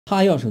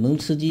他要是能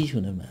吃鸡，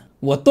兄弟们，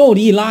我倒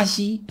立拉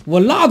稀，我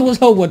拉多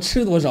少我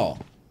吃多少。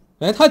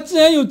哎，他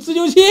竟然有自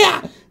救器，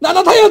难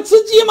道他要吃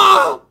鸡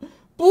吗？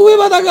不会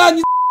吧，大哥，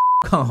你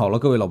看好了，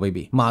各位老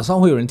baby， 马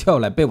上会有人跳下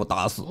来被我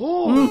打死。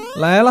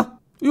来了。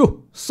哟，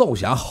少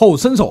侠好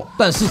身手，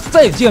但是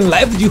再见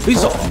来不及回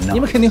首。你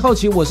们肯定好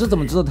奇我是怎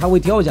么知道他会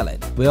跳下来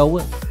的？不要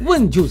问，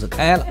问就是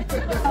开了。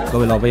各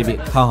位老 baby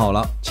看好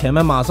了，前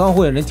面馬上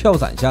會有人跳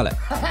伞下來。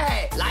嘿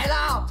嘿，來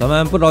了！咱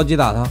們不着急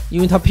打他，因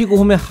為他屁股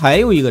後面還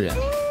有一個人。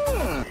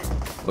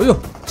哎呦，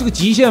這個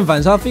極限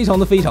反殺非常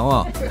的非常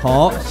啊！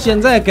好，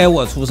現在該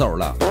我出手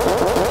了。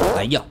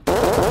哎呀，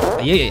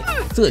哎呀，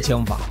這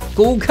槍法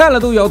狗看了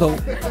都搖頭。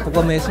不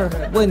過沒事，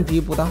問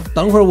題不大。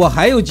等會兒我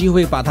還有機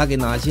會把他給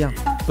拿下。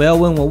不要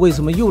問我為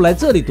什麼又來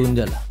這裡蹲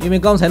着了，因為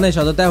剛才那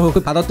小子待會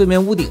會爬到對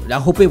面屋頂，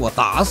然後被我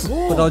打死。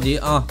不着急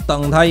啊，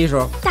等他一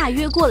手。大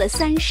約過了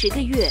30個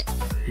月，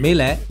沒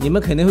來，你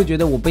們肯定會覺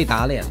得我被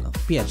打臉了。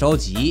別着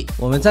急，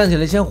我們站起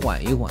來先緩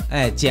一緩，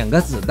哎，撿個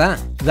子彈，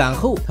然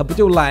後他不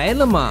就來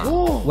了嗎？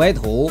歪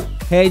頭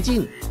開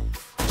鏡，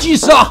擊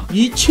殺，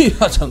一氣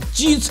呵成，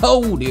機超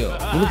物流。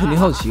你們肯定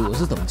好奇我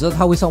是怎麼知道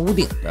他會上屋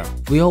頂的？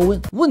不要問，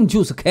問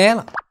就是開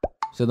了。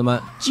小伙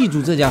們，記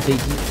住這架飛機，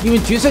因為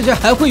決賽圈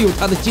還會有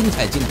它的精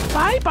彩鏡頭。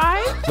拜拜！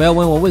不要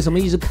問我為什麼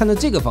一直看着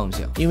這個方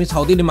向，因為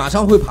草地裡馬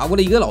上會爬過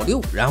來一個老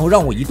六，然後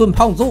讓我一頓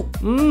胖揍。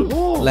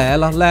來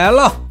了來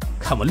了，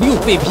看我6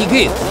倍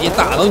PK，直接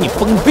打到你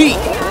崩潰。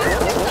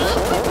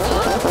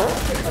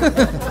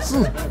是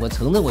我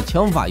承認我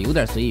槍法有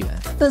點隨緣，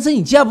但是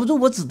你架不住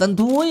我子彈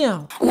多呀。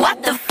What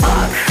the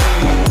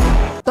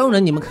fuck？ 當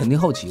然你們肯定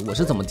好奇我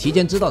是怎麼提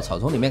前知道草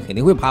叢裡面肯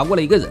定會爬過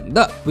來一個人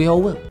的。不要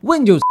問，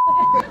問就是。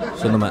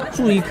兄弟們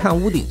注意看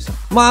屋頂上，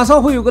馬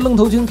上會有個愣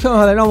頭青跳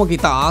下來讓我給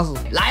打死。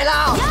來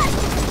了，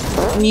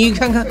你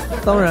看看，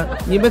當然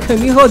你們肯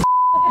定好奇。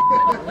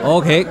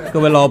OK，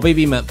 各位老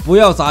baby 們不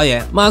要眨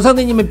眼，馬上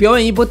給你們表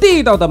演一波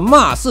地道的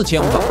馬式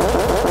槍法。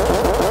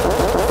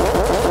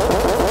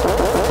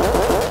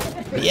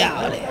漂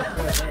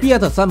亮，憋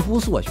得咱不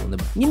說，兄弟們，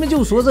你們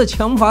就說這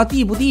槍法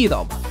地不地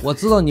道吧？我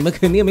知道你們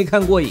肯定沒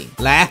看過癮，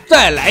來，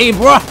再來一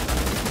波。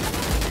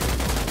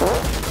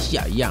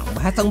小樣，我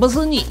還整不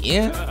死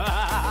你。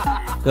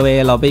各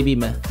位老 baby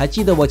們，還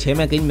記得我前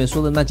面給你們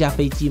說的那架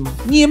飛機嗎？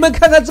你們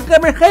看看這哥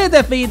們還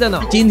在飛着呢。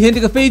今天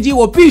這個飛機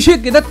我必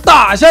須給它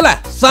打下來。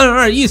3、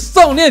2、1，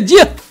上鏈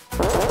接。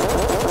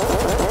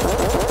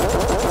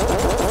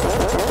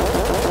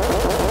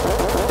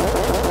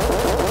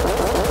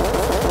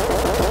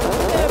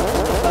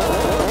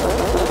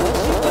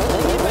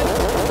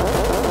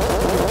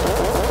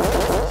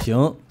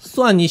行，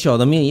算你小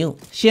的命硬，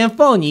先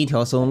放你一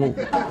條生路。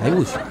哎呦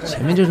我去，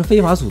前面這是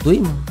非法組隊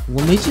嗎？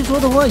我沒記錯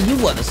的話，以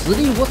我的實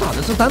力，我打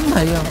的是單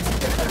排呀。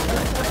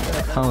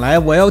看來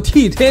我要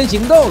替天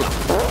行道了。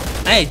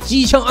哎，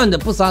機槍按着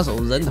不撒手，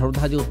人頭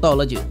他就到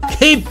了9。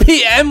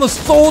KPM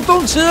手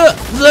動吃，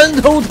人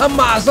頭他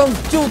馬上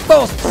就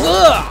到10。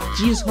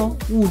機超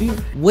物流，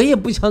我也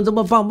不想這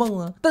麼棒棒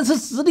啊，但是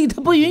實力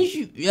他不允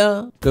許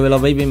呀。各位老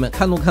baby 們，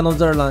看到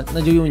這兒了，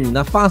那就用你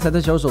那發財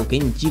的小手給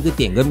你雞哥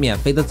點個免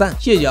費的讚，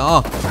謝謝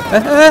啊。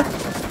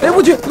哎，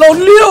我去，老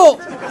六，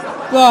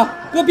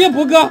哥別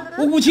搏，哥，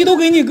我武器都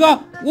給你，哥，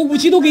我武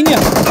器都給你。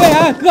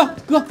哎，哥，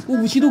我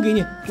武器都給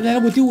你，來，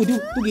我丟，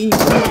都給你。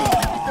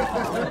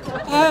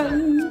啊，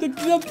你的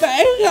哥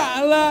白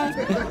喊了，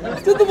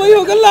這怎麼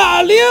有個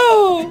老六？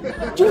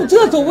就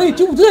這走位，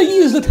就這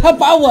意思，他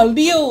把我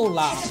溜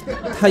了。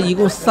他一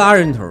共殺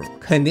人頭，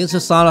肯定是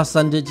殺了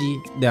3隻雞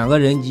，2個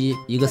人機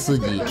，1個司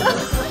機。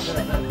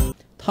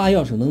他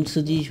要是能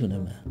吃雞，兄弟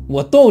們，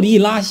我倒立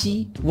拉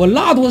稀，我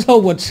拉多少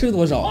我吃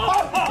多少。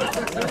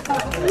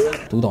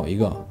獨倒一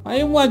個，哎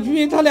呦我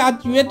去，他倆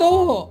決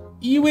鬥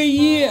1 v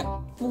 1，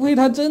不會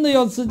他真的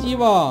要吃雞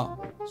吧？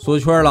說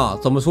圈了，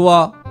怎麼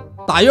說？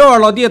打藥啊，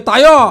老弟，打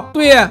藥！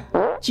對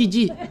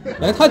，GG。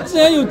哎，他竟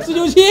然有自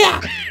救器，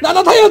難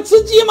道他要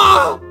吃雞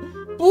嗎？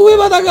不會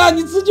吧，大哥，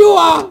你自救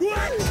啊！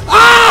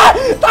啊，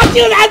他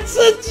竟然吃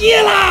雞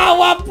了，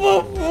我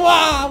不服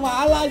啊！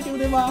完了，兄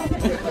弟們。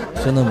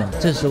兄弟們，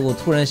這時候我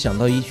突然想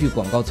到一句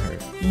廣告詞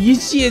兒：一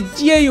切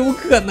皆有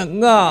可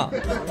能啊！